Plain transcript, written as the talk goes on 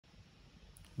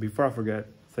before I forget,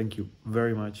 thank you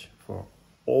very much for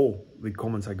all the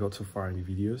comments I got so far in the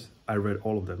videos. I read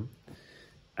all of them,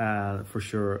 and for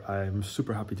sure I'm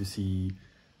super happy to see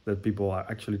that people are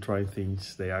actually trying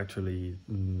things. They are actually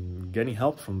getting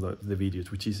help from the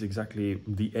videos, which is exactly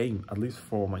the aim, at least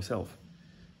for myself.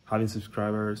 Having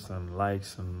subscribers and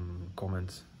likes and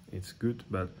comments, it's good,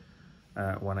 but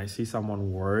when I see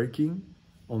someone working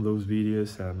on those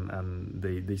videos and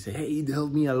they say, hey, it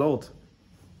helped me a lot,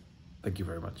 thank you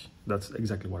very much. That's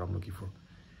exactly what I'm looking for.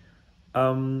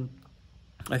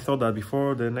 I thought that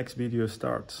before the next video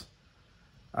starts,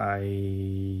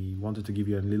 I wanted to give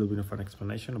you a little bit of an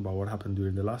explanation about what happened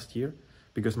during the last year,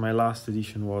 because my last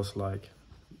edition was like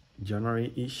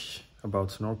January-ish, about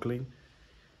snorkeling.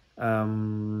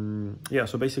 Yeah,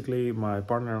 so basically my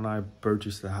partner and I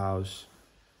purchased the house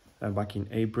back in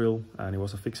April, and it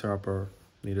was a fixer-upper,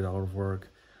 needed a lot of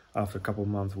work. After a couple of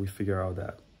months we figured out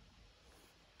that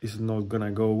it's not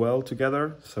gonna go well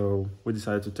together, so we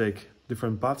decided to take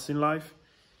different paths in life.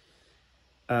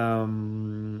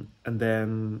 And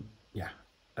then, yeah,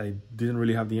 I didn't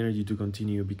really have the energy to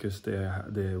continue because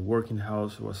the work in the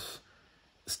house was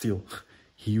still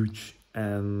huge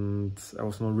and I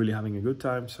was not really having a good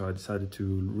time. So I decided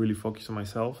to really focus on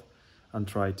myself and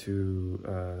try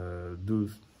to do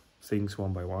things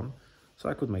one by one so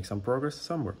I could make some progress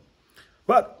somewhere.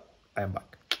 But I am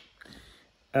back.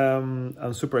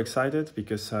 I'm super excited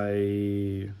because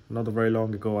not very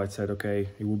long ago I said, okay,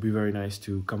 it would be very nice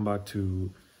to come back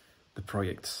to the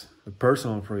projects, the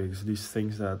personal projects, these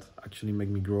things that actually make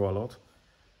me grow a lot,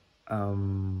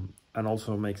 and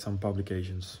also make some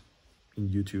publications in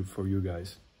YouTube for you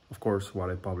guys. Of course, what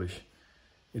I publish,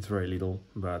 it's very little,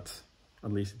 but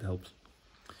at least it helps.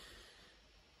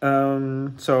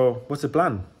 So what's the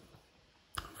plan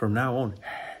from now on?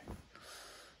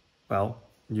 Well,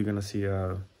 you're gonna see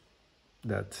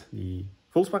that the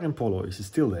Volkswagen Polo is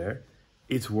still there.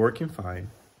 It's working fine.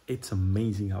 It's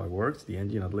amazing how it works, the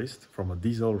engine at least, from a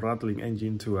diesel rattling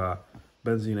engine to a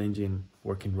benzene engine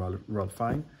working rather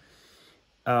fine.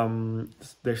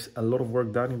 There's a lot of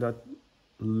work done in that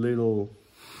little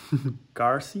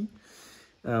car seat,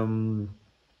 and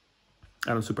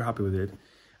I'm super happy with it,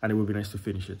 and it would be nice to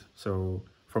finish it. So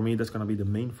for me, that's gonna be the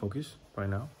main focus right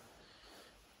now.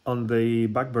 On the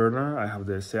back burner, I have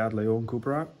the Seat Leon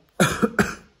Cupra,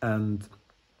 and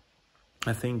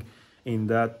I think in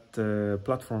that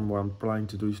platform, what I'm planning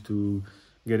to do is to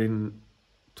get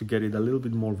it a little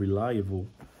bit more reliable,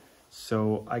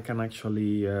 so I can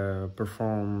actually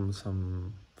perform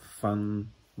some fun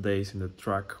days in the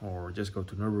track or just go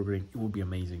to Nürburgring. It would be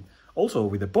amazing. Also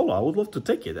with the Polo, I would love to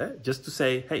take it, just to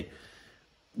say, hey,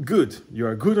 good, you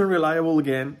are good and reliable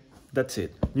again. That's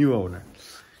it, new owner.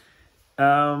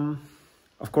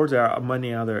 Of course, there are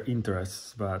many other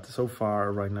interests, but so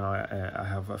far right now I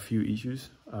have a few issues,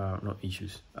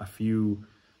 a few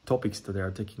topics that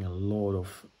are taking a lot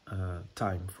of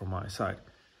time from my side.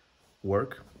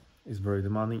 Work is very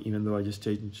demanding, even though I just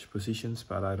changed positions,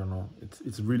 but I don't know,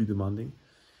 it's really demanding,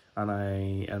 and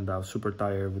I end up super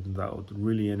tired without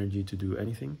really energy to do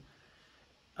anything.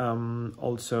 I'm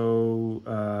also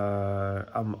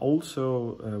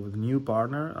with a new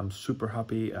partner. I'm super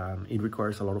happy, and it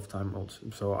requires a lot of time also,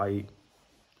 so I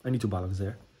need to balance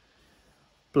there.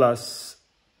 Plus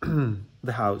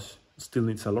the house still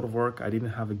needs a lot of work. I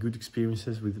didn't have a good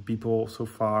experiences with the people so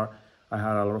far. I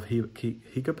had a lot of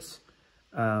hiccups,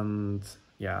 and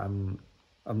yeah,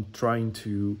 I'm trying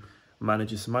to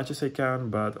manage as much as I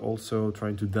can, but also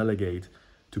trying to delegate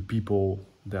to people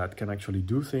that can actually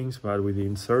do things, but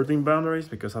within certain boundaries,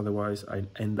 because otherwise I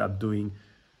end up doing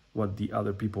what the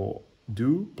other people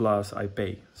do, plus I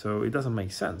pay. So it doesn't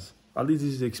make sense. At least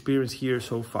this is the experience here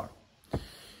so far.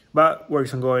 But where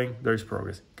it's ongoing, there is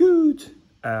progress. Good.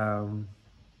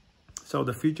 So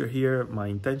the future here, my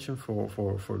intention for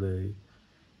the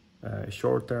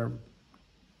short term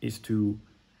is to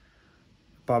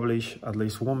publish at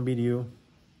least one video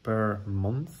per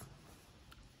month,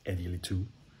 ideally 2.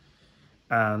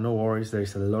 No worries, there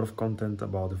is a lot of content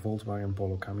about the Volkswagen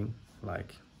Polo coming.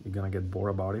 Like, you're gonna get bored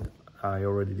about it. I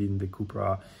already did in the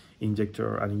Cupra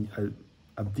injector and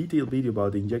a detailed video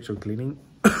about the injector cleaning,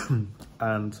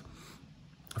 and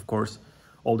of course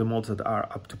all the mods that are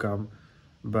up to come.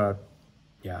 But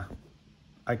yeah,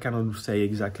 I cannot say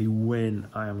exactly when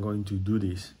I am going to do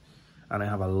this, and I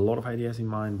have a lot of ideas in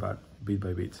mind, but bit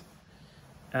by bit.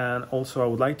 And also I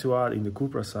would like to add in the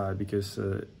Cupra side, because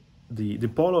the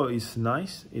Polo is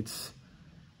nice, it's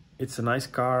a nice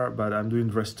car, but I'm doing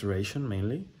restoration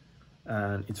mainly,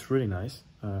 and it's really nice.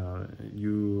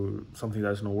 Something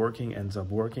that's not working ends up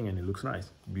working, and it looks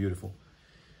nice, beautiful.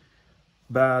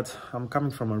 but I'm coming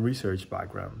from a research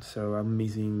background, so I'm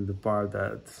missing the part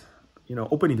that, you know,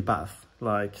 opening the path,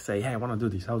 like say, hey, I want to do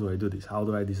this, how do I do this, how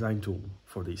do I design tool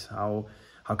for this, how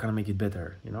can I make it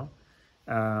better, you know?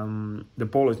 The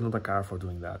Polo is not a car for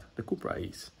doing that, the Cupra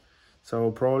is.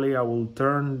 So probably I will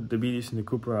turn the videos in the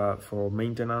Cupra for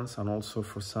maintenance and also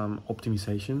for some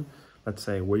optimization, let's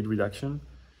say weight reduction,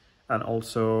 and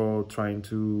also trying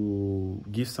to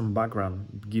give some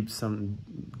background, give some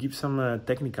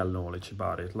technical knowledge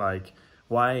about it, like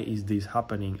why is this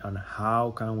happening and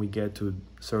how can we get to a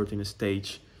certain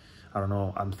stage. I don't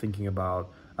know, I'm thinking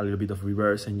about a little bit of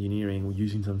reverse engineering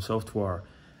using some software,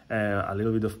 a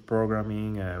little bit of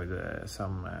programming with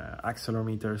some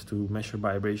accelerometers to measure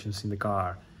vibrations in the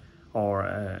car,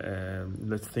 or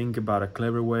let's think about a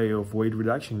clever way of weight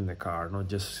reduction in the car, not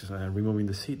just removing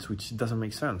the seats, which doesn't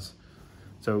make sense.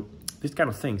 So these kind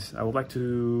of things, I would like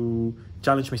to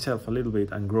challenge myself a little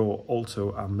bit and grow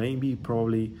also, and maybe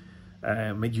probably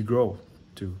make you grow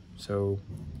too. So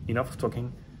enough of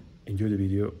talking, enjoy the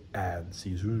video and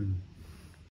see you soon.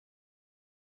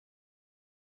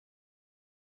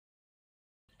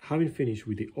 Having finished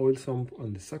with the oil sump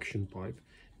and the suction pipe,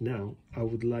 now I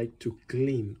would like to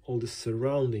clean all the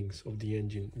surroundings of the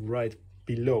engine right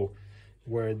below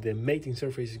where the mating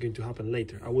surface is going to happen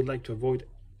later. I would like to avoid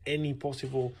any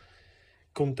possible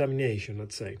contamination,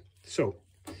 let's say. So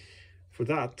for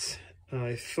that,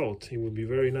 I thought it would be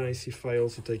very nice if I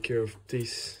also take care of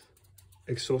this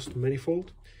exhaust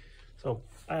manifold. So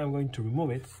I am going to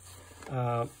remove it.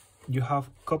 You have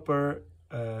copper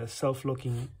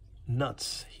self-locking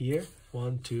nuts here,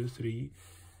 1, 2, 3,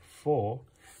 4,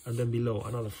 and then below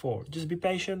another 4. Just be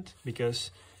patient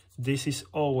because this is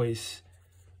always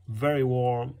very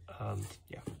warm, and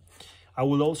yeah. I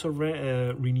will also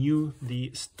renew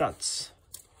the studs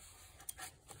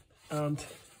and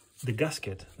the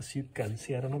gasket, as you can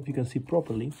see. I don't know if you can see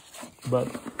properly,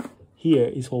 but here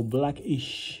is all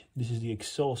blackish. This is the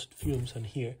exhaust fumes, and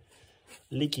here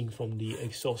leaking from the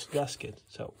exhaust gasket.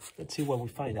 So let's see what we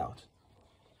find out.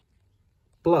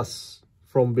 Plus,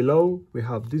 from below we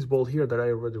have this bolt here that I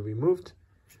already removed,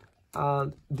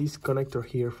 and this connector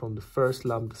here from the first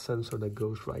lambda sensor that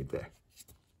goes right there.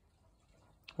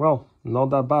 Well, not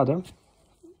that bad, huh?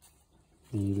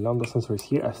 The lambda sensor is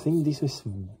here. I think this is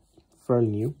fairly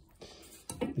new.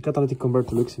 The catalytic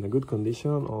converter looks in a good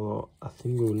condition, although I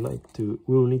think we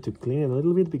will need to clean it a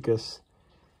little bit because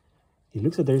it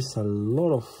looks like there's a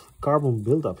lot of carbon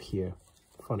buildup here.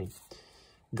 Funny.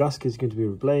 Gasket is going to be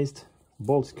replaced,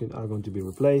 bolts are going to be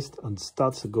replaced, and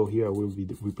studs that go here will be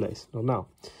replaced. Now,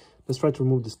 let's try to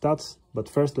remove the studs, but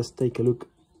first let's take a look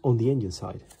on the engine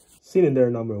side.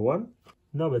 Cylinder number 1,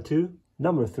 number 2,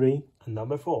 number 3, and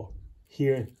number 4.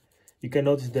 Here you can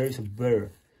notice there is a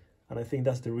burr, and I think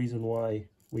that's the reason why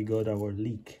we got our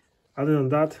leak. Other than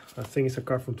that, I think it's a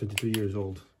car from 22 years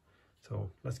old. So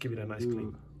let's give it a nice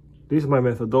clean. This is my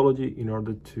methodology in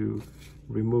order to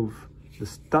remove the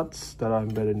studs that are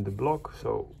embedded in the block.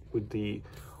 So with the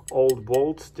old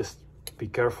bolts, just be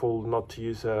careful not to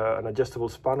use an adjustable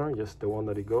spanner, just the one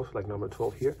that it goes, like number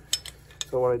 12 here.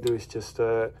 So what I do is just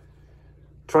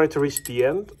try to reach the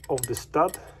end of the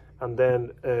stud, and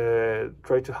then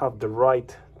try to have the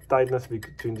right tightness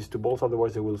between these two bolts,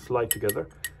 otherwise they will slide together.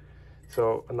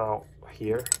 So now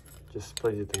here, just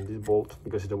place it in this bolt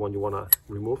because it's the one you want to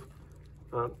remove,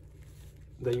 and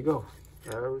there you go,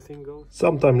 everything goes.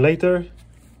 Sometime later,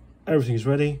 everything is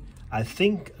ready. I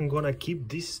think I'm gonna keep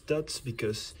these studs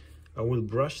because I will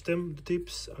brush them, the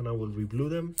tips, and I will reglue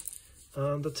them,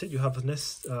 and that's it. You have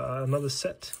another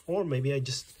set, or maybe I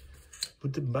just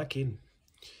put them back in.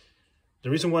 The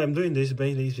reason why I'm doing this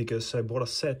mainly is because I bought a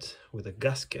set with a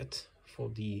gasket for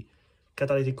the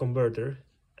catalytic converter,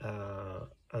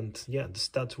 and yeah, the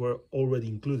studs were already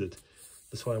included.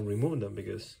 That's why I'm removing them,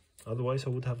 because otherwise I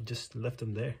would have just left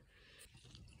them there.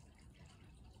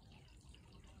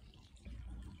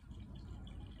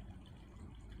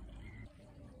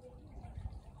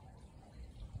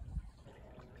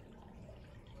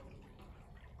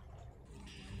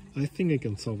 I think I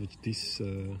can salvage this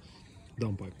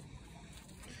downpipe.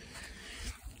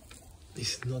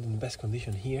 It's not in the best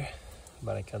condition here,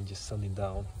 but I can just sand it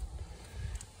down.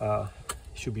 It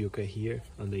should be okay here,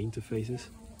 and the interfaces.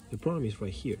 The problem is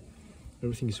right here.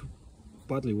 Everything is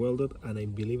badly welded, and I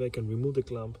believe I can remove the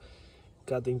clamp,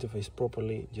 cut the interface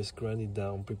properly, just grind it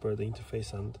down, prepare the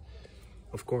interface, and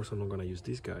of course I'm not gonna use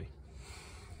this guy.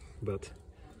 But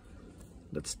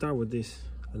let's start with this,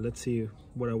 and let's see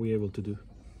what are we able to do.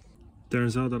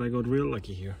 Turns out that I got real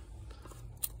lucky here.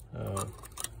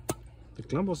 The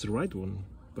clamp was the right one,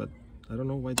 but I don't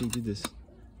know why they did this.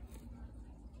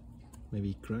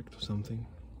 Maybe it cracked or something.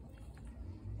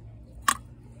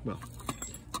 well,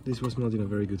 this was not in a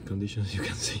very good condition, as you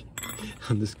can see,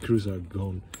 and the screws are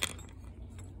gone.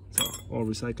 So, all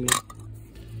recycling.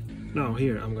 Now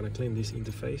here, I'm gonna clean this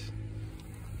interface.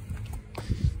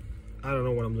 I don't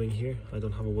know what I'm doing here. I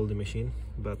don't have a welding machine,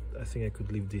 but I think I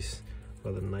could leave this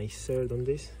rather nicer than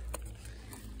this.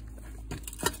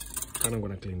 And I'm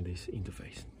gonna clean this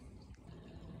interface.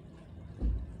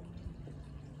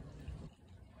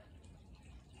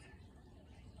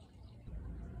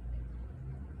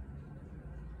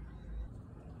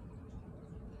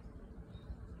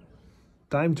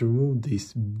 Time to remove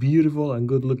this beautiful and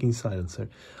good looking silencer.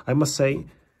 I must say,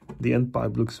 the end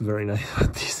pipe looks very nice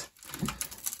at this.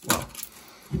 Wow.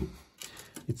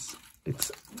 It's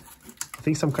I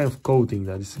think some kind of coating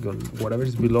that is gone. Whatever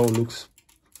is below looks,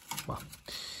 wow.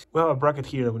 We have a bracket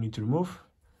here that we need to remove,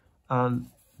 and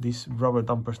these rubber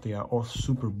dampers, they are all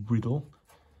super brittle,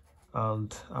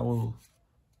 and I will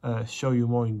show you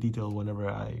more in detail whenever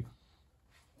I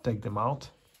take them out.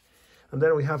 And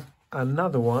then we have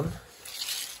another one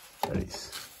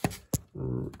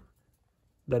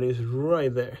that is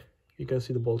right there. You can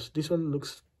see the bolts. This one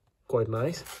looks quite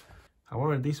nice.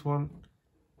 However, this one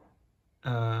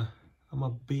I'm a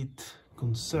bit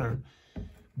concerned,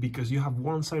 because you have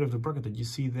one side of the bracket that you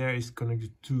see there is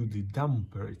connected to the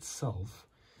damper itself,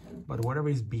 but whatever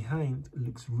is behind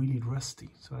looks really rusty.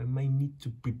 So I may need to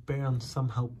prepare and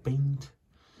somehow paint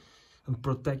and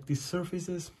protect these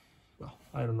surfaces. Well,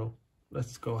 I don't know.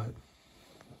 Let's go ahead.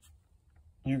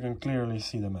 You can clearly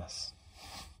see the mess.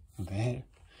 There.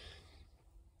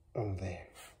 And there.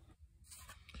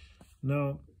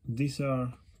 Now, these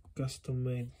are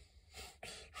custom-made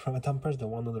rubber dampers, the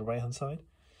one on the right-hand side.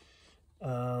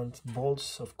 And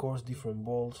bolts, of course, different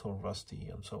bolts or rusty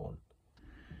and so on.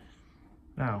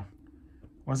 Now,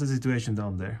 what's the situation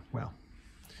down there? Well,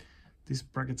 these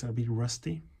brackets are a bit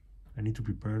rusty. I need to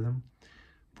prepare them.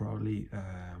 Probably,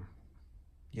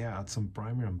 yeah, add some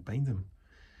primer and paint them,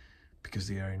 because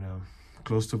they are in a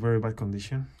close to very bad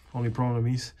condition. Only problem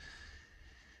is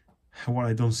what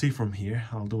I don't see from here.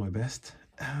 I'll do my best.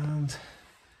 And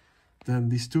then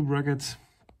these two brackets,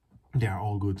 they are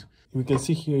all good. We can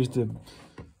see here is the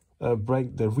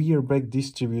rear brake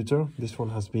distributor. This one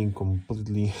has been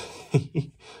completely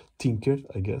tinkered,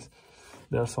 I guess.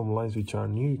 There are some lines which are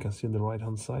new. You can see on the right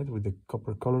hand side with the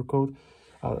copper color code.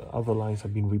 Other lines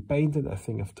have been repainted, I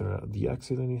think, after the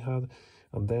accident it had.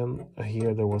 And then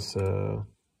here there was a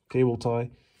cable tie,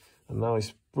 and now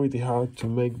it's pretty hard to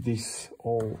make this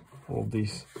all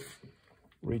this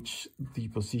reach the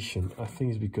position. I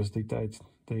think it's because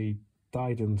they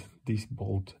tightened this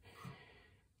bolt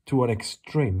to an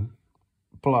extreme.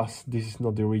 Plus, this is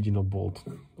not the original bolt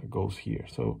that goes here,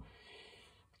 so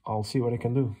I'll see what I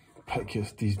can do,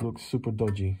 because this looks super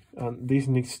dodgy, and this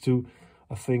needs to,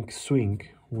 I think, swing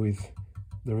with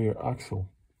the rear axle.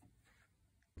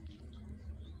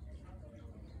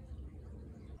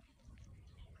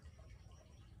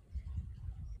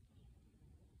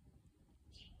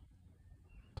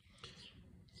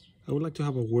 I would like to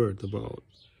have a word about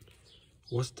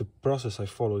what's the process I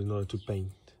followed in order to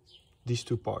paint these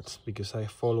two parts, because I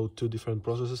followed two different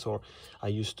processes, or I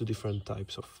used two different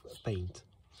types of paint.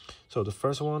 So the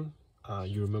first one,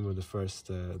 you remember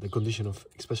the condition of,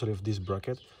 especially of this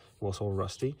bracket, was all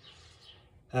rusty.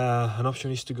 An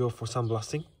option is to go for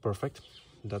sandblasting. Perfect.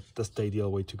 That's the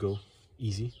ideal way to go,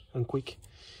 easy and quick.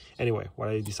 Anyway, what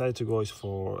I decided to go is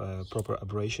for proper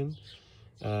abrasion,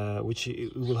 which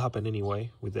it will happen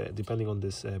anyway, with depending on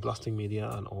this blasting media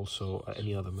and also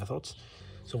any other methods.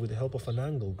 So with the help of an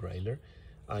angle grinder,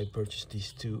 I purchased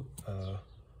these two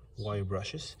wire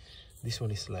brushes. This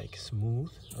one is like smooth,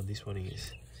 and this one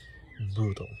is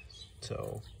brutal.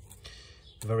 So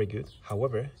very good.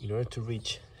 However, in order to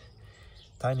reach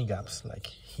tiny gaps like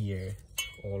here,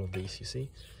 all of this, you see,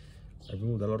 I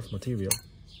removed a lot of material.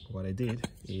 What I did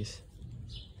is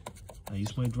I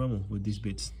used my Dremel with these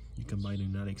bits. You can buy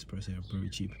them in AliExpress. They are very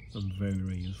cheap and very,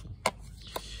 very useful.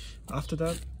 After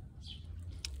that,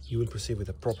 you will proceed with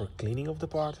a proper cleaning of the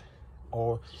part,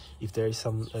 or if there is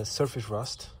some surface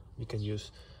rust, you can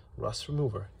use rust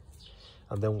remover,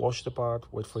 and then wash the part,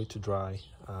 wait for it to dry,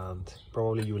 and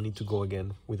probably you will need to go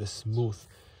again with a smooth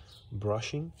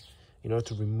brushing in order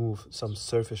to remove some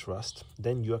surface rust.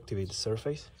 Then you activate the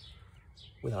surface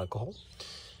with alcohol.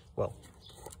 Well,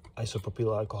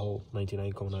 isopropyl alcohol,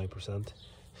 99.9%.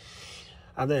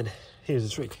 And then here's the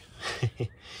trick.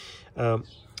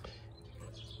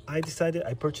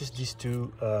 I purchased these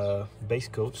two base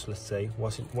coats, let's say.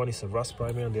 One is a rust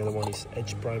primer and the other one is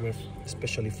edge primer,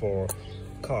 especially for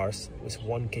cars. It's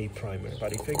 1K primer.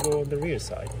 But if I go on the rear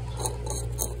side,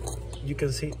 you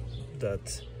can see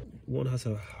that one has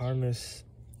a hardness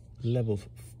level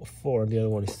 4 and the other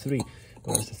one is 3,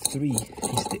 whereas the 3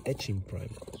 is the etching primer.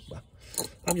 Well,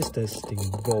 I'm just testing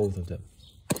both of them.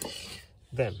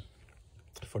 Then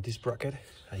for this bracket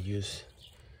I use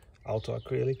auto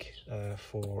acrylic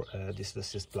for this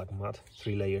is just black matte,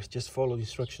 3 layers. Just follow the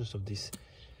instructions of this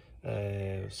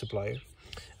supplier.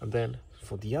 And then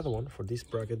for the other one, for this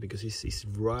bracket, because it's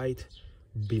right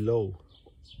below,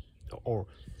 or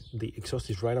the exhaust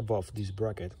is right above this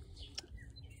bracket,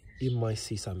 it might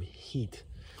see some heat.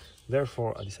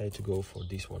 Therefore I decided to go for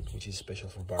this one, which is special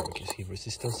for barbecues. Heat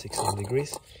resistance 16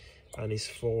 degrees, and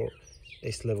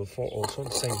it's level 4 also.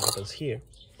 The same happens here.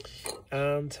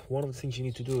 And one of the things you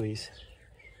need to do is,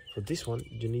 for this one,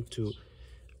 you need to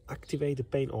activate the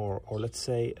paint, or let's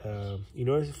say, in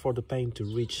order for the paint to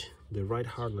reach the right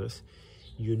hardness,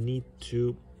 you need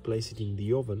to place it in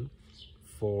the oven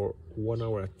for 1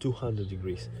 hour at 200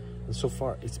 degrees. And so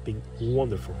far, it's been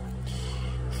wonderful.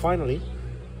 Finally,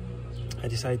 I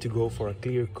decided to go for a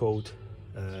clear coat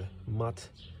matte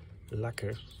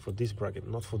lacquer for this bracket,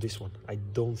 not for this one. I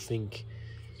don't think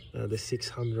the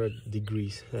 600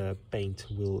 degrees paint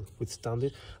will withstand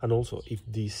it, and also if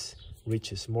this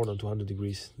reaches more than 200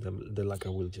 degrees, the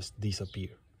lacquer will just disappear.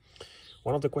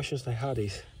 One of the questions I had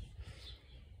is,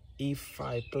 if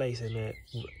I place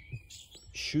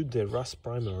should the rust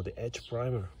primer or the edge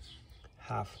primer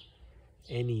have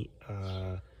any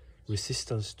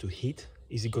resistance to heat?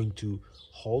 Is it going to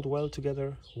hold well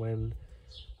together when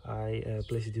I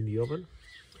place it in the oven?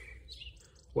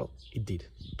 Well, it did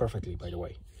perfectly, by the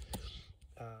way.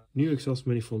 New exhaust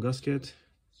manifold gasket,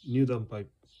 new downpipe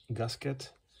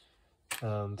gasket,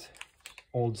 and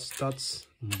all the studs,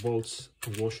 bolts,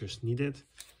 and washers needed.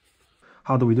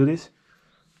 How do we do this?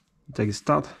 You take the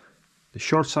stud, the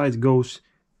short side goes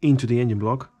into the engine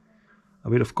block, a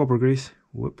bit of copper grease,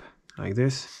 whoop, like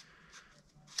this.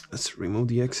 Let's remove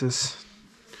the excess,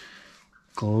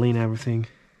 clean everything.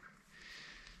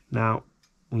 Now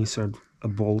we insert a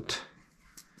bolt,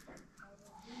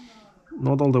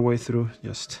 not all the way through,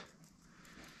 just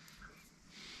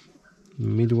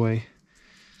midway.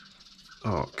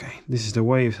 Okay, this is the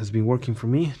way it has been working for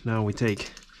me. Now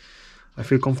I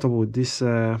feel comfortable with this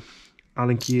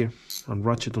Allen key and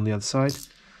ratchet on the other side,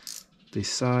 this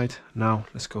side. Now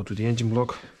let's go to the engine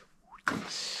block.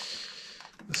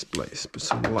 Let's put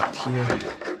some light here.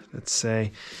 Let's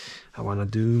say I want to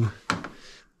do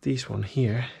this one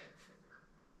here.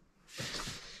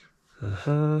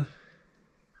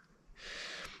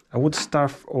 I would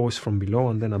start always from below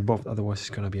and then above, otherwise it's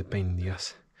gonna be a pain in the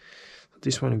ass. So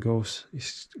this one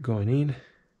is going in.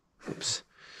 Oops.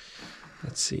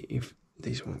 Let's see if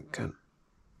this one can.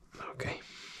 Okay.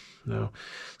 Now,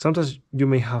 sometimes you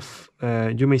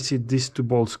may see these two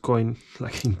bolts going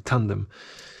like in tandem.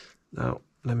 Now,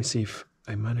 let me see if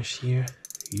I manage here.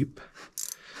 Yep.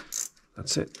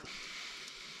 That's it.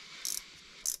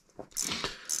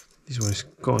 This one is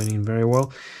going in very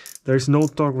well. There is no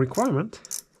torque requirement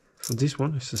for this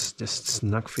one. It's just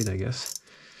snug fit, I guess.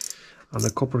 And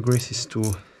the copper grease is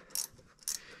to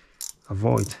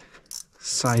avoid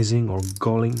sizing or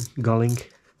gulling.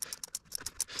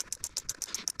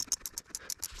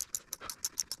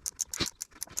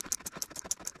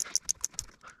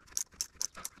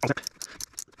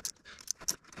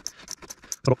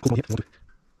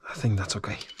 I think that's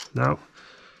okay. Now,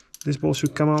 this bolt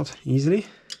should come out easily.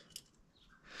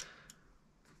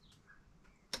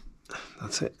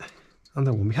 That's it. And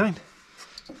the one behind.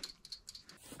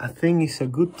 I think it's a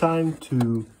good time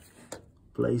to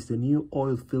place the new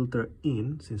oil filter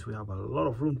in, since we have a lot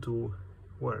of room to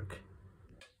work.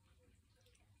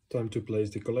 Time to place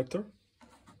the collector.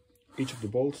 Each of the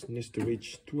bolts needs to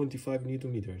reach 25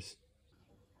 Newton meters.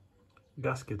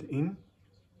 Gasket in.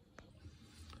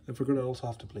 I forgot I also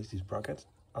have to place this bracket,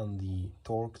 and the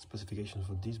torque specification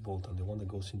for this bolt and the one that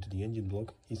goes into the engine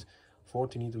block is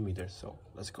 40 Newton meters. So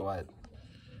let's go ahead.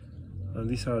 And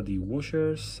these are the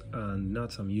washers and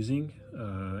nuts I'm using.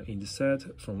 In the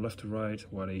set, from left to right,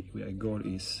 what I got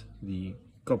is the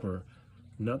copper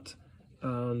nut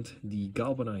and the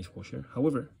galvanized washer.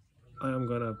 However, I am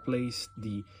gonna place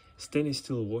the stainless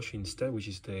steel washer instead, which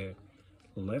is the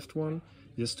left one,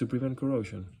 just to prevent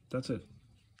corrosion. That's it.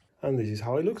 And this is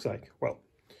how it looks like. Well,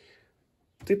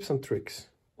 tips and tricks.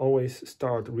 Always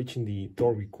start reaching the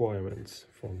torque requirements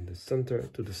from the center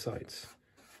to the sides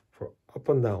for up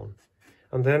and down.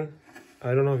 And then,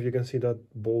 I don't know if you can see that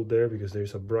bolt there, because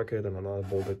there's a bracket and another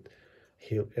bolt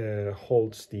that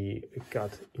holds the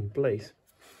cut in place.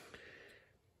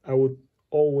 I would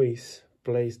always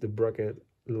place the bracket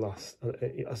last,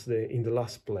 in the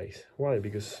last place. Why?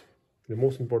 Because the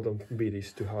most important bit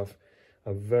is to have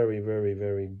a very, very,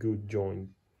 very good joint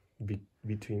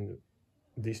between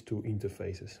these two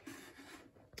interfaces.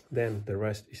 Then the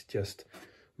rest is just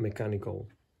mechanical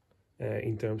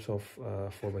in terms of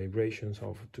for vibrations,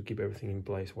 to keep everything in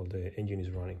place while the engine is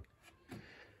running.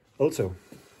 Also,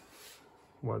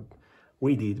 what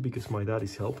we did, because my dad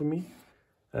is helping me,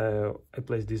 I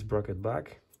placed this bracket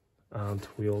back, and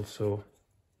we also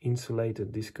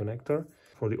insulated this connector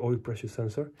for the oil pressure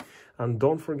sensor. And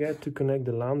don't forget to connect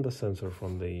the lambda sensor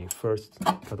from the first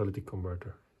catalytic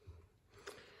converter.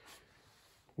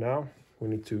 Now we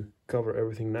need to cover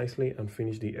everything nicely and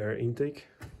finish the air intake.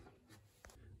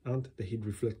 And the heat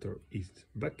reflector is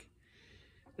back.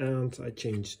 And I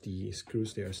changed the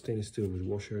screws. They are stainless steel with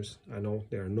washers. I know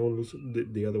they are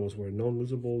non-loosable. The other ones were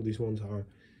non-loosable. These ones are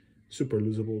super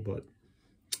loosable, but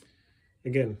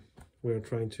again, we are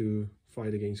trying to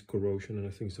fight against corrosion, and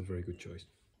I think it's a very good choice.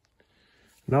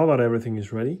 Now that everything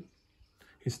is ready,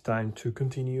 it's time to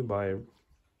continue by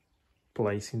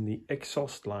placing the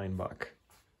exhaust line back.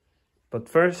 But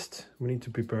first, we need to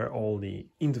prepare all the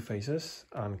interfaces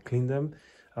and clean them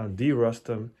and de-rust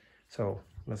them. So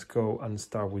let's go and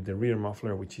start with the rear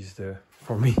muffler, which is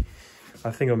for me,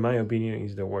 I think in my opinion,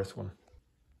 is the worst one.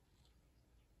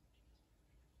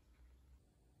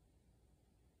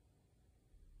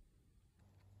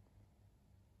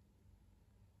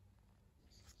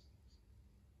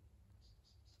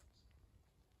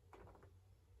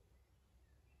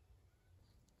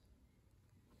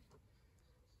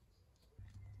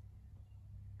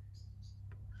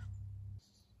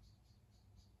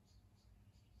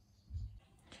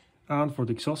 And for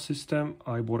the exhaust system,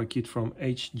 I bought a kit from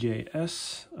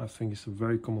HJS. I think it's a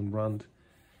very common brand.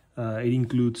 It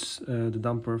includes the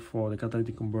damper for the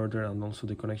catalytic converter and also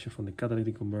the connection from the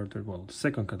catalytic converter, well, the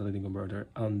second catalytic converter,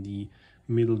 and the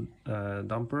middle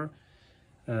damper,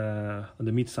 and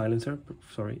the mid silencer,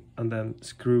 sorry, and then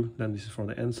screw. Then this is for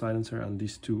the end silencer, and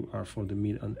these two are for the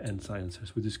mid and end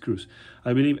silencers with the screws.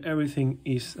 I believe everything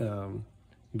is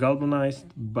galvanized,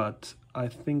 but I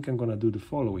think I'm gonna do the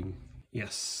following.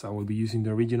 Yes, I will be using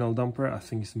the original damper. I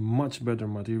think it's much better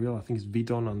material. I think it's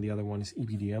Viton and the other one is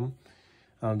EPDM.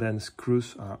 And then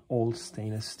screws are all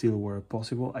stainless steel where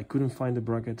possible. I couldn't find the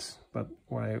brackets, but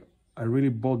I really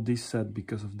bought this set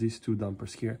because of these two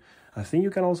dampers here. I think you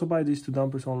can also buy these two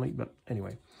dampers only, but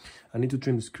anyway. I need to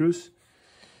trim the screws.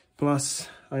 Plus,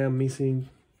 I am missing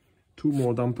two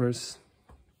more dampers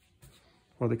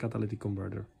for the catalytic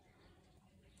converter.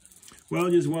 Well,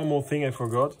 just one more thing I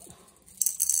forgot.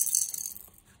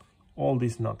 All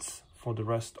these nuts for the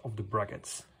rest of the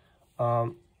brackets.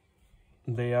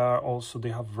 They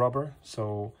have rubber,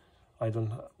 so I don't,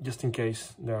 just in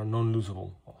case they are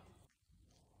non-loosable.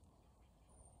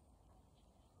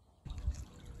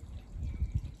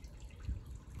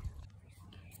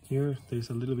 Here there's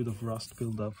a little bit of rust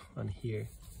buildup, and here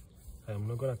I'm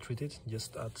not gonna treat it,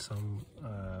 just add some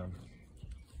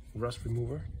rust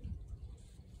remover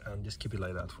and just keep it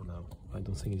like that for now. I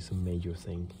don't think it's a major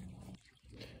thing.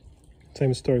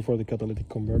 Same story for the catalytic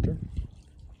converter.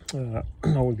 I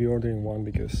will be ordering one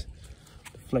because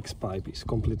the flex pipe is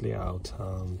completely out,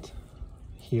 and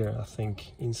here I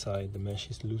think inside the mesh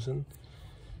is loosened,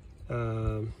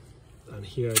 and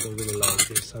here I don't really like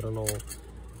this. I don't know.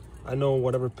 I know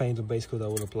whatever paint or base coat I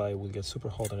will apply will get super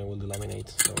hot and it will delaminate,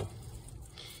 so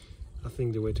I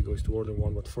think the way to go is to order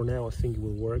one, but for now I think it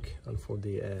will work, and for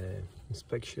the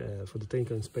inspection, for the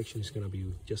technical inspection, it's gonna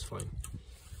be just fine.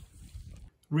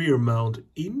 Rear mount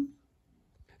in.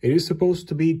 It is supposed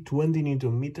to be 20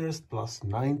 Newton meters plus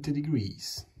 90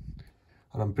 degrees.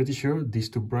 And I'm pretty sure these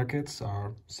two brackets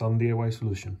are some DIY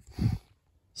solution.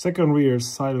 Second rear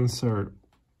silencer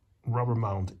rubber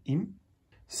mount in.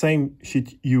 Same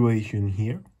situation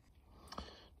here.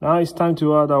 Now it's time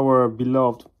to add our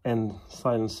beloved end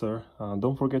silencer.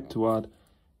 Don't forget to add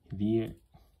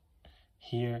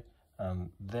here and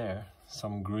there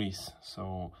some grease,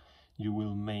 so you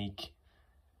will make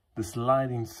the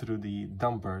sliding through the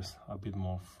dampers a bit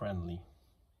more friendly.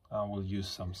 I will use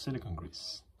some silicone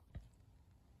grease.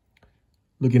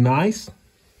 Looking nice.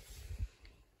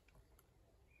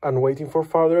 And waiting for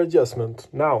further adjustment.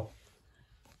 Now,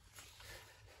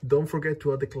 don't forget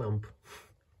to add the clamp.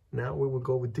 Now we will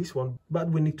go with this one, but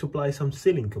we need to apply some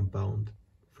sealing compound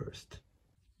first.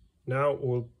 Now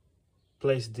we'll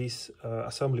place this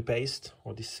assembly paste,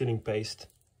 or this sealing paste,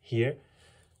 here.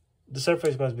 The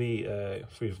surface must be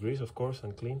free of grease, of course,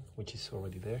 and clean, which is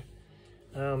already there.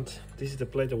 And this is the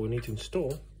plate that we need to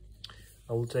install.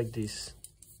 I will take these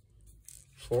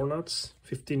 4 nuts,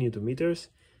 15 Newton meters.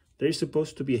 There is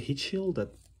supposed to be a heat shield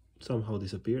that somehow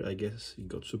disappeared. I guess it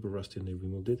got super rusty and they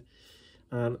removed it.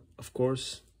 And of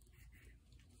course,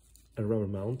 a rubber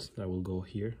mount. I will go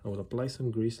here. I will apply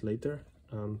some grease later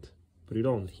and put it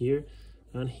on here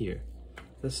and here.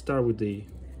 Let's start with the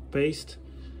paste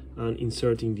and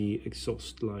inserting the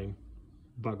exhaust line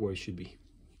back where it should be.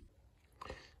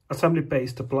 Assembly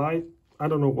paste applied. I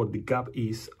don't know what the gap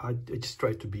is. I just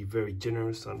try to be very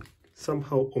generous and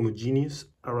somehow homogeneous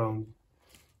around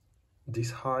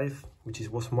this height, which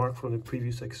was marked from the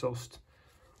previous exhaust.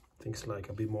 Things like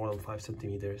a bit more than 5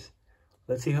 centimeters.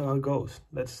 Let's see how it goes.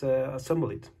 Let's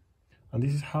assemble it. And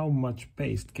this is how much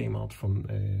paste came out from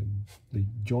the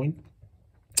joint.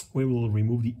 We will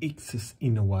remove the excess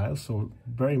in a while, so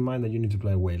bear in mind that you need to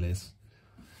apply way less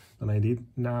than I did.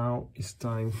 Now it's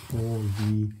time for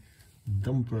the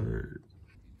dumper.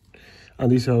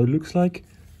 And this is how it looks like.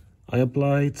 I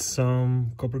applied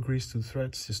some copper grease to the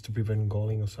threads just to prevent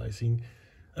galling or sizing.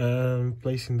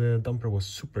 Placing the dumper was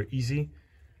super easy.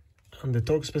 And the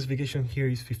torque specification here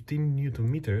is 15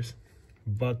 Newton meters,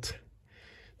 but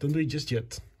don't do it just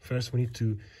yet. First we need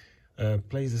to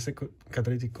place the second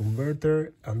catalytic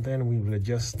converter, and then we will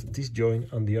adjust this joint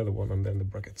and the other one, and then the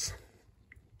brackets.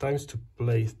 Times to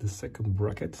place the second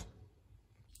bracket.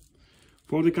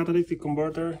 For the catalytic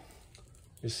converter,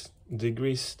 is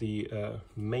degrease the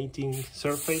mating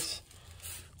surface.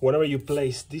 Whenever you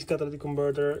place this catalytic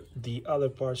converter, the other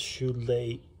parts should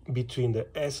lay between the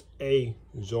SA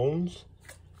zones.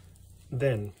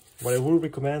 Then what I would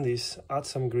recommend is add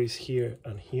some grease here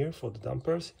and here for the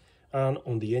dampers and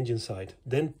on the engine side.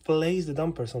 Then place the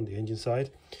dampers on the engine side,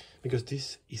 because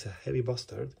this is a heavy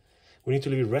bastard. We need to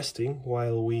leave it resting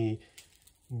while we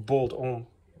bolt on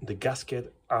the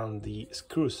gasket and the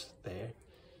screws there.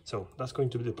 So that's going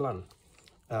to be the plan.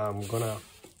 I'm gonna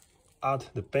add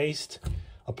the paste,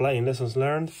 applying lessons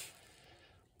learned,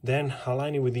 then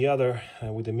align it with the other,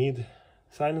 with the mid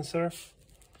silencer.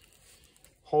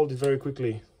 Hold it very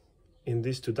quickly in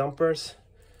these two dampers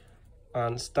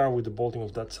and start with the bolting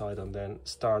of that side, and then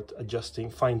start adjusting,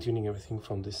 fine-tuning everything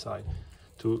from this side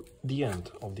to the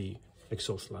end of the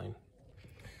exhaust line.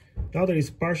 Now that it's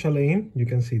partially in, you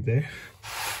can see it there,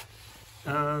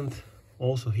 and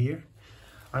also here.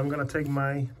 I'm gonna take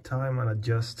my time and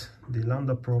adjust the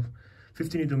lambda probe.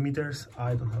 15 Newton meters.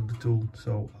 I don't have the tool,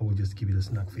 so I will just give it a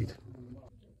snug fit.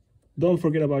 Don't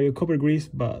forget about your copper grease,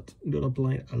 but don't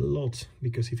apply a lot,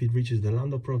 because if it reaches the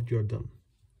lambda probe, you're done.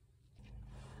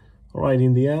 Alright,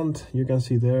 in the end, you can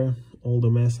see there all the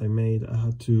mess I made. I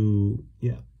had to,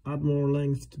 add more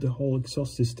length to the whole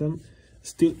exhaust system.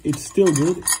 It's still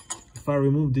good. If I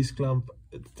remove this clamp,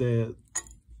 the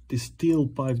steel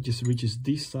pipe just reaches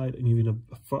this side and even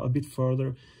a bit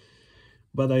further.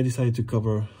 But I decided to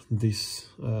cover this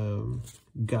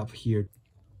gap here.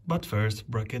 But first,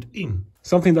 bracket in.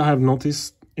 Something that I have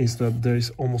noticed is that there is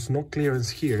almost no clearance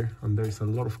here, and there is a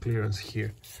lot of clearance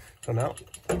here. So now,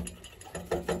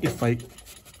 if I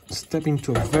step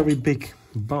into a very big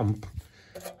bump,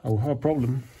 I will have a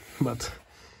problem. But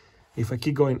if I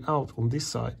keep going out on this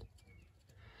side,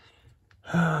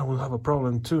 I will have a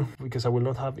problem too, because I will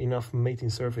not have enough mating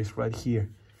surface right here.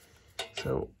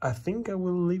 So I think I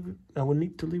will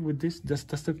need to live with this. That's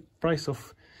the price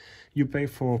of you pay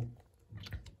for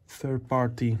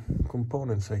third-party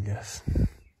components, I guess.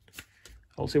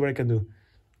 I'll see what I can do.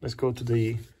 Let's go to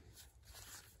the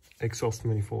exhaust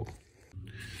manifold.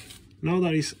 Now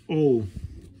that it's all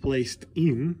placed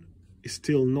in, it's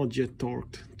still not yet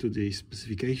torqued to the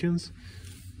specifications,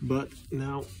 but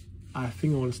now I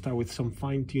think I want to start with some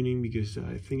fine-tuning, because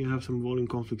I think I have some volume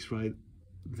conflicts right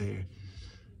there.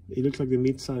 It looks like the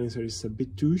mid silencer is a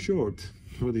bit too short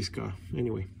for this car.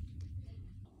 Anyway,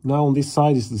 now on this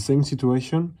side is the same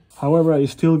situation. However, I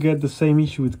still get the same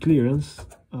issue with clearance.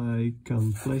 I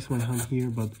can place my hand here,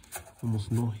 but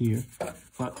almost not here.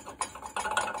 But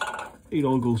it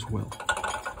all goes well.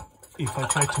 If I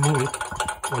try to move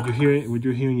it, what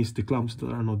you're hearing is the clamps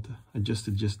that are not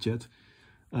adjusted just yet.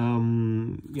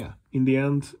 Yeah, in the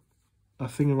end, I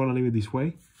think I'm gonna leave it this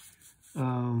way.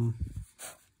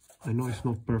 I know it's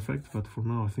not perfect, but for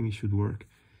now I think it should work.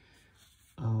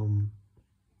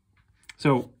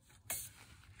 So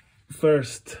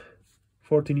first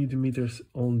 40 Newton meters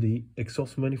on the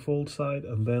exhaust manifold side,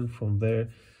 and then from there,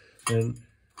 then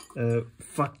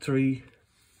factory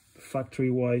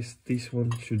wise, this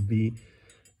one should be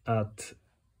at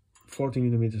 40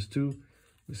 Newton meters too.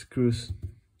 The screws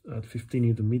at 15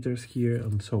 Newton meters here,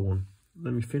 and so on.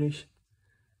 Let me finish.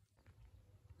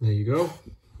 There you go.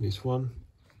 This one,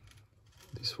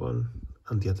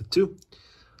 and the other two.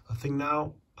 I think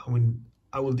now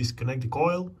I will disconnect the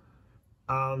coil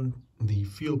and the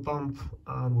fuel pump,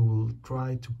 and we will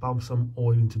try to pump some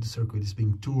oil into the circuit. It's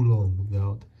been too long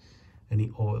without any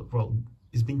oil. Well,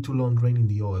 it's been too long draining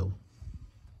the oil.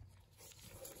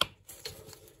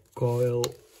 Coil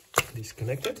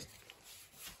disconnected.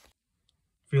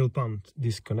 Fuel pump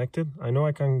disconnected. I know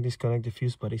I can disconnect the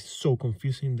fuse, but it's so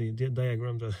confusing, the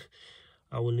diagram, that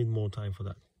I will need more time for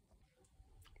that.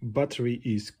 Battery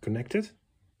is connected.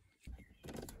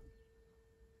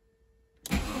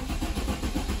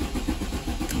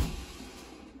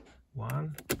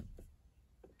 One.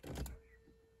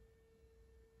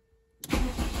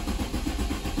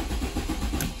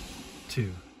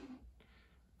 Two.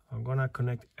 I'm gonna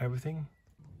connect everything.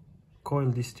 Coil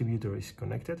distributor is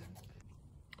connected.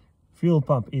 Fuel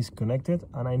pump is connected,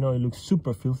 and I know it looks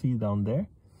super filthy down there.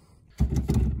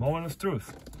 Moment of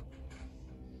truth.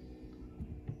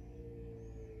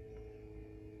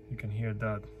 You can hear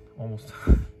that almost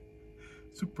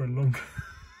super long.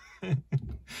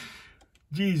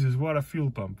 Jesus, what a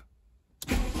fuel pump.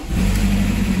 There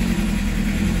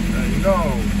you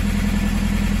go.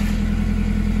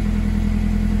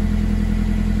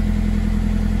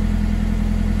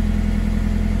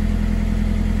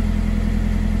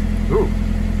 Ooh.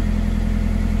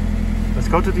 Let's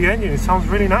go to the engine. It sounds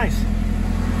really nice.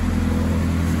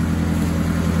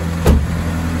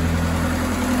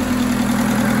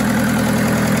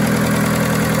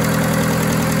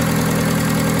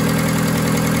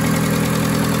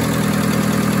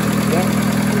 Yeah,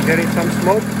 we're getting some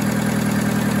smoke.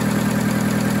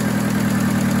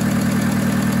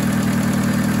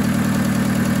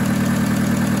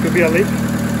 Could be a leak.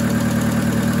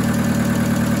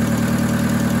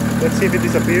 Let's see if it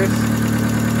disappears.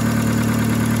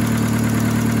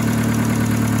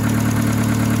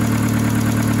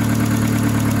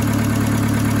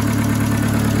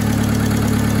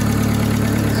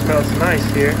 It smells nice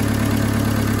here.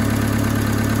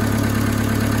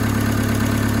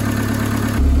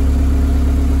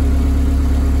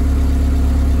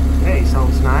 Hey,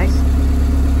 sounds nice.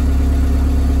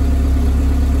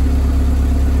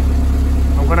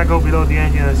 I'm gonna go below the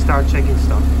engine and start checking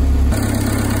stuff.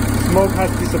 Smoke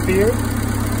has disappeared.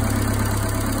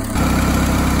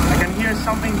 I can hear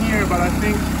something here, but I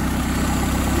think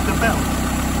it's the belt.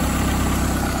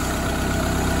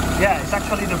 Yeah, it's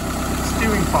actually the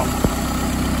steering pump.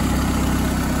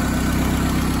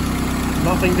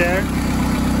 Nothing there.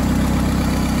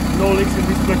 No leaks in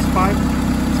this flex pipe,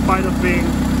 in spite of being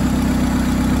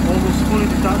almost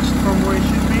fully detached from where it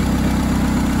should be.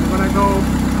 I'm gonna go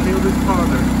a little bit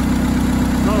farther.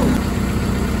 No.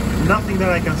 Nothing that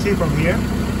I can see from here.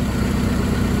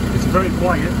 It's very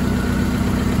quiet.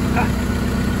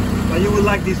 But you will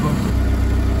like this one.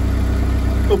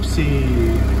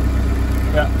 Oopsie.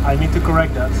 Yeah, I need to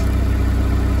correct that.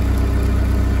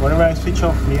 Whenever I switch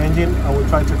off the engine, I will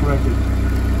try to correct it.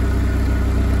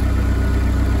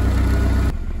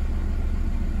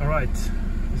 Alright,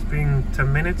 it's been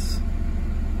 10 minutes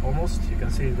almost. You can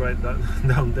see it right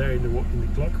down there in the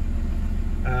clock.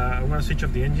 I'm gonna switch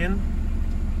off the engine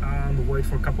and wait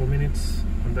for a couple of minutes,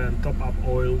 and then top up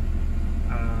oil,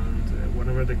 and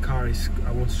whenever the car is,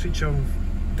 I will switch on,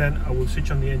 then I will switch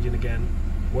on the engine again,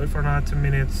 wait for another 10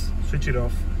 minutes, switch it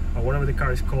off, and whenever the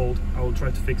car is cold, I will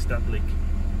try to fix that leak.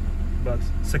 But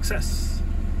success!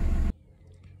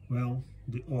 Well,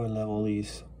 the oil level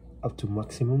is up to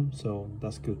maximum, so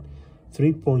that's good.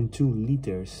 3.2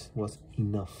 liters was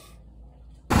enough.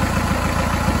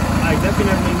 I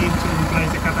definitely need to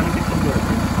replace the catalytic converter.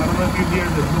 I don't know if you hear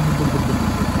the boom.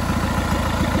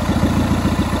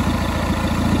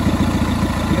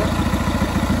 Yeah,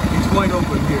 it's wide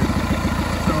open here.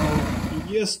 So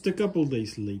just a couple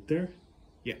days later,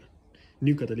 yeah,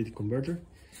 new catalytic converter.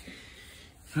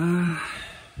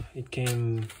 It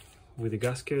came with the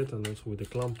gasket and also with the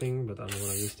clamping, but I'm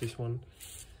gonna use this one.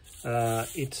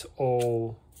 It's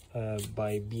all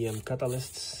by BM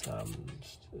Catalysts.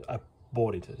 I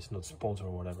bought it, it's not sponsored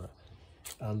or whatever.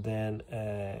 And then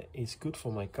it's good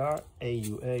for my car.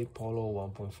 AUA Polo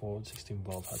 1.4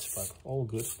 16-valve hatchback, all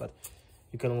good. But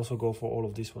you can also go for all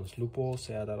of these ones. Lupo,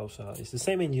 Seat Arosa. It's the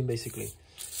same engine basically.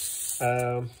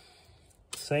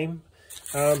 Same.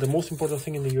 The most important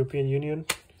thing in the European Union,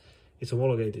 it's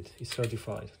homologated, it's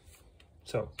certified.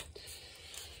 So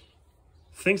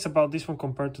things about this one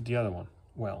compared to the other one.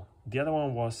 Well, the other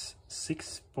one was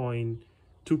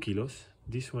 6.2 kilos.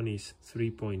 This one is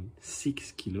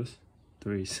 3.6 kilos.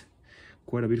 There is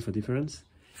quite a bit of a difference.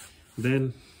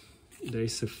 Then there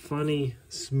is a funny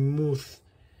smooth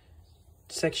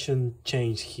section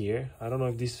change here. I don't know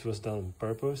if this was done on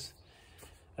purpose.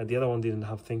 The other one didn't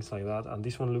have things like that, and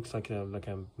this one looks like a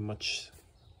much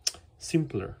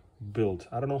simpler build.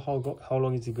 I don't know how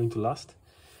long is it going to last,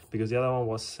 because the other one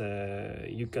was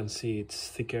you can see it's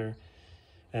thicker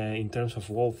in terms of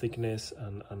wall thickness,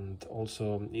 and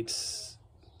also it's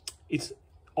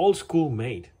old school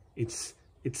made. It's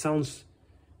it sounds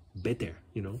better,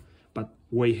 you know, but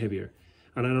way heavier.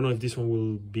 And I don't know if this one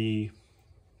will be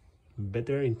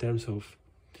better in terms of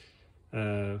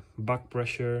back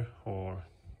pressure or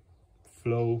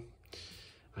flow.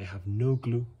 I have no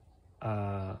clue.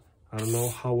 I don't know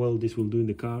how well this will do in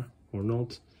the car or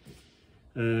not,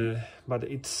 but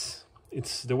it's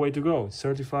the way to go. It's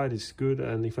certified, it's good,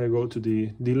 and if I go to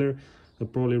the dealer, they'll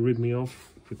probably read me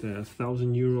off with a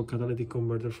 €1,000 catalytic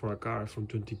converter for a car from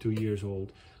 22 years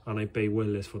old, and I pay well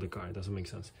less for the car. It doesn't make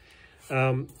sense.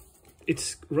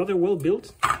 It's rather well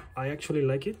built. I actually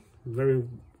like it. Very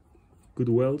good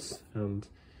welds and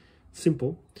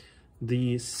simple.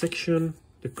 The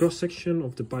cross section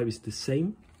of the pipe is the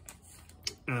same,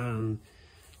 and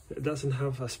it doesn't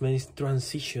have as many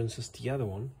transitions as the other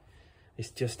one.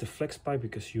 It's just a flex pipe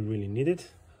because you really need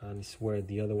it, and it's where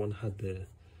the other one had the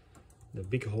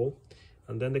big hole.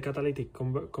 And then the catalytic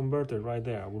converter right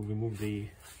there. I will remove the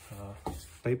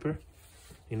paper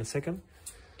in a second.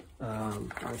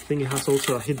 I think it has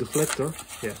also a heat deflector.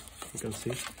 Yeah, you can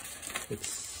see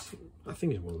I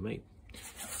think it's well made.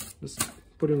 Let's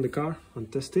put it in the car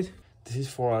and test it. This is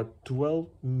for a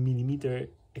 12mm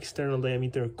external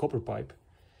diameter copper pipe,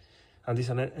 and this is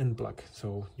an end plug,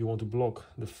 so you want to block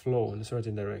the flow in a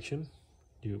certain direction.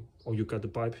 You cut the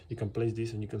pipe, you can place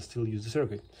this and you can still use the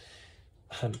circuit.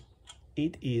 And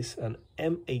it is an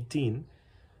M18,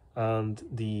 and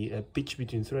the pitch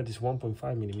between thread is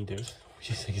 1.5mm,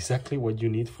 which is exactly what you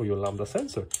need for your lambda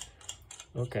sensor.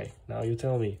 Okay, now you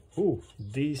tell me, oh,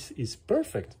 this is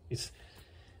perfect.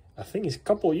 I think it's a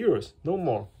couple euros, no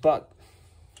more, but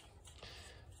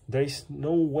there is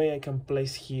no way I can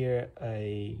place here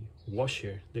a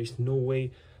washer. There is no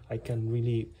way I can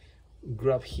really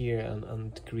grab here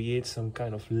and create some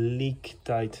kind of leak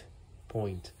tight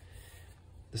point.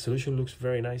 The solution looks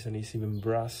very nice, and it's even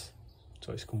brass,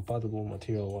 so it's compatible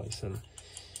material wise. And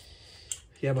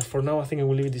yeah, but for now I think I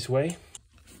will leave it this way.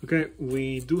 Okay,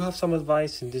 we do have some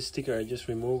advice in this sticker I just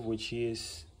removed, which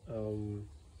is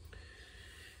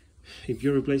if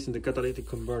you're replacing the catalytic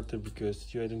converter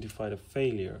because you identified a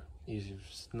failure,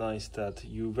 it's nice that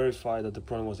you verify that the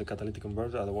problem was the catalytic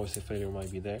converter, otherwise the failure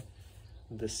might be there.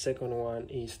 The second one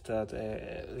is that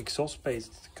exhaust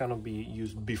paste cannot be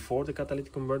used before the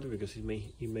catalytic converter because it may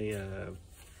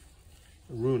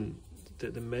ruin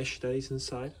the mesh that is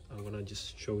inside. I'm gonna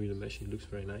just show you the mesh. It looks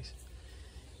very nice.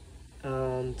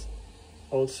 And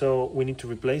also we need to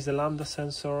replace the lambda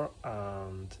sensor,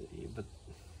 but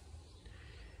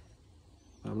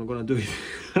I'm not gonna do it.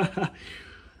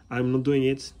 I'm not doing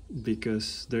it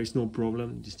because there is no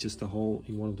problem. It's just a hole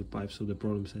in one of the pipes, so the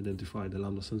problem is identified. The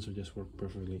lambda sensor just worked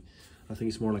perfectly. I think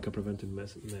it's more like a preventive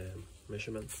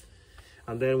measurement.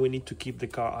 And then we need to keep the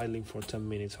car idling for 10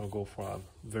 minutes or go for a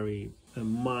very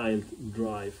mild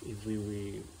drive if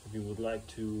we would like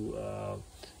to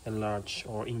enlarge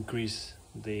or increase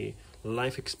the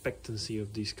life expectancy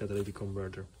of this catalytic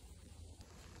converter.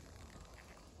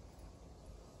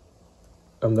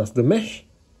 And that's the mesh.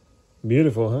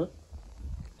 Beautiful, huh?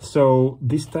 So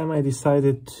this time I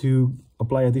decided to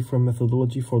apply a different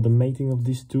methodology for the mating of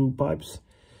these two pipes.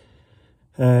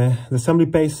 The assembly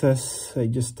paste says I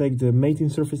just take the mating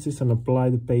surfaces and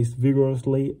apply the paste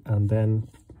vigorously and then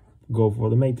go for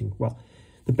the mating. Well,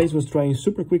 the paste was drying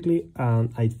super quickly,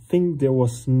 and I think there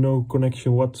was no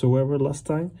connection whatsoever last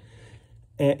time.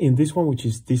 In this one,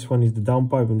 this one is the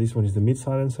downpipe and this one is the mid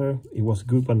silencer, it was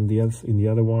good, but in the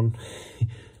other one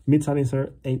mid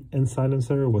silencer and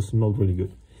silencer was not really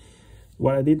good.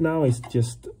 What I did now is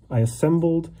just I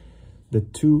assembled the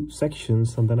two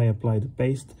sections and then I applied the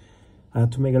paste. I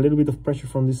had to make a little bit of pressure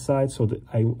from this side so that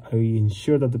I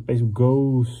ensure that the paste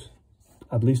goes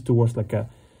at least towards like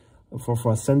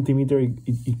for a centimeter.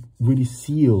 It really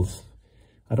seals.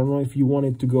 I don't know if you want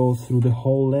it to go through the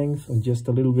whole length or just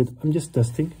a little bit. I'm just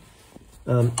testing.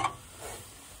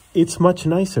 It's much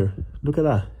nicer. Look at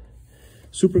that.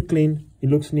 Super clean. It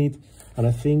looks neat, and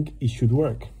I think it should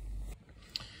work.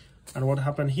 And what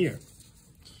happened here?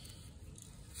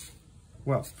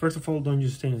 Well, first of all, don't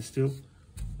use stainless steel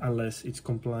unless it's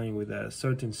complying with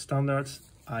certain standards.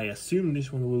 I assume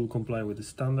this one will comply with the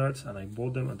standards, and I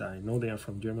bought them, and I know they are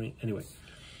from Germany. Anyway,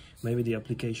 maybe the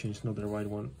application is not the right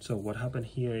one. So what happened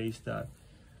here is that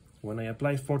when I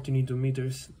applied 40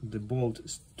 Nm, the bolt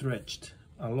stretched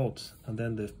a lot, and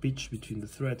then the pitch between the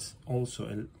threads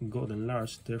also got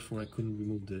enlarged, therefore I couldn't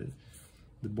remove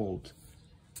the bolt.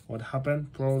 What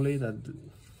happened? Probably that,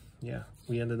 yeah,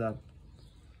 we ended up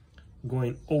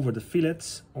going over the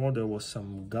fillets, or there was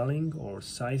some gulling or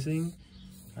sizing,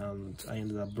 and I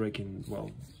ended up breaking,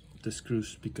 well, the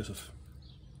screws because of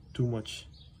too much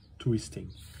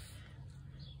twisting.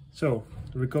 So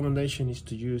the recommendation is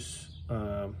to use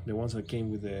the ones that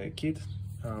came with the kit.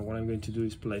 What I'm going to do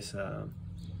is place a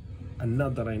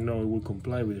nut that I know will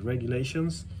comply with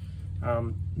regulations,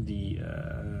 the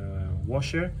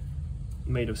washer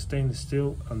made of stainless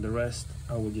steel, and the rest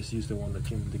I will just use the one that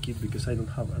came with the kit because I don't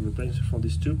have a replacement for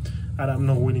these two and I'm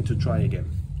not willing to try again.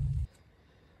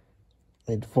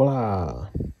 Et voila!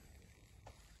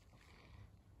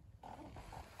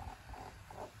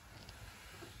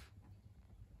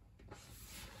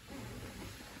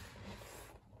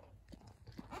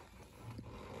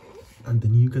 And the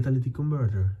new catalytic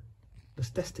converter. Let's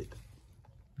test it.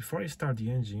 Before I start the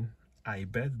engine, I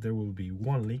bet there will be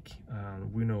one leak,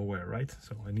 and we know where, right?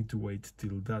 So I need to wait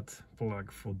till that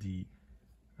plug for the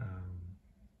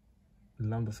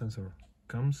lambda sensor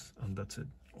comes, and that's it.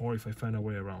 Or if I find a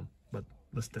way around, but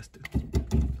let's test it.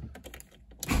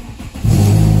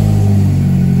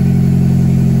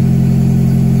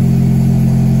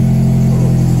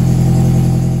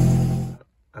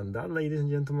 And that, ladies and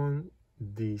gentlemen,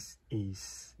 this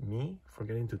is me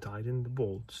forgetting to tighten the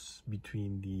bolts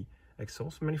between the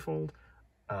exhaust manifold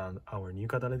and our new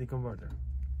catalytic converter.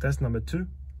 Test number 2.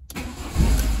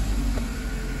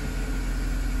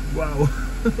 Wow,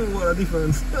 what a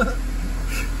difference.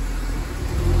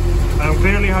 I'm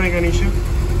clearly having an issue.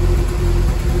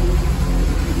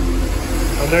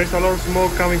 And there's a lot of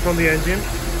smoke coming from the engine.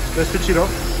 Let's switch it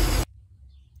off.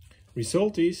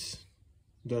 Result is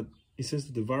that it says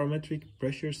that the barometric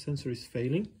pressure sensor is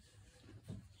failing.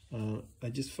 I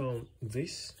just found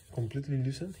this completely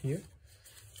loosened here,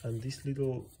 and this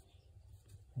little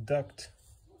duct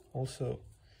also,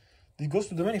 it goes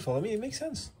to the manifold. I mean, it makes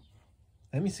sense.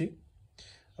 Let me see.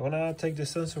 I'm gonna take the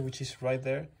sensor, which is right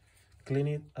there, clean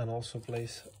it, and also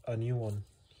place a new one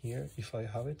here if I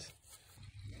have it.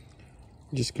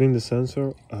 Just clean the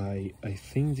sensor. I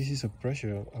think this is a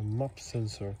map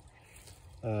sensor.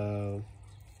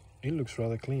 It looks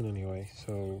rather clean anyway,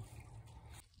 so...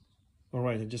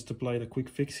 Alright, I just applied a quick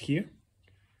fix here,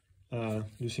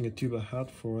 using a tube I had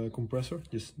for a compressor.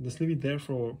 Just let's leave it there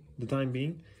for the time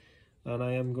being, and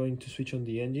I am going to switch on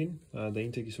the engine. The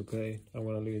intake is okay. I'm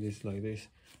gonna leave this like this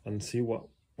and see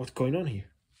what's going on here.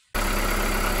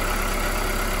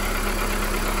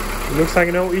 It looks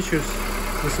like no issues.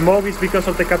 The smoke is because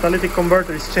of the catalytic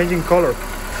converter. It's changing color.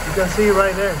 You can see it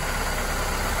right there.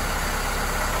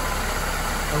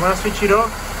 I'm gonna switch it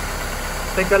off.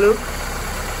 Take a look.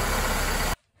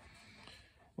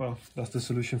 Well, that's the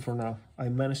solution for now. I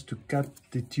managed to cut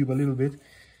the tube a little bit.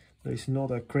 There is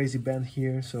not a crazy bend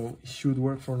here, so it should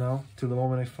work for now, till the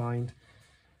moment I find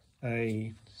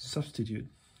a substitute.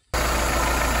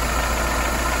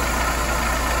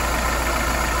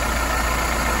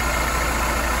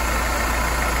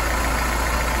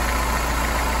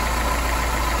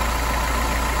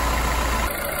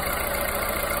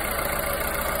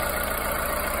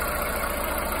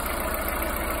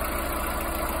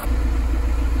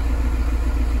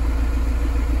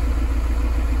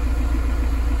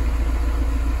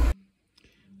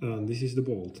 This is the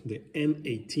bolt, the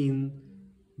M18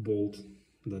 bolt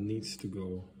that needs to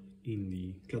go in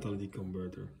the catalytic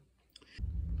converter.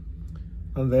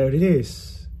 And there it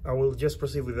is. I will just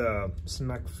proceed with a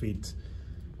snag fit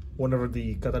whenever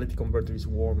the catalytic converter is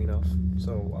warm enough.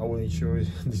 So I will ensure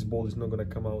this bolt is not going to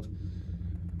come out.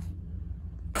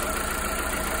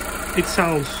 It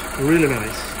sounds really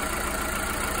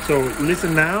nice. So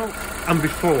listen now and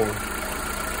before.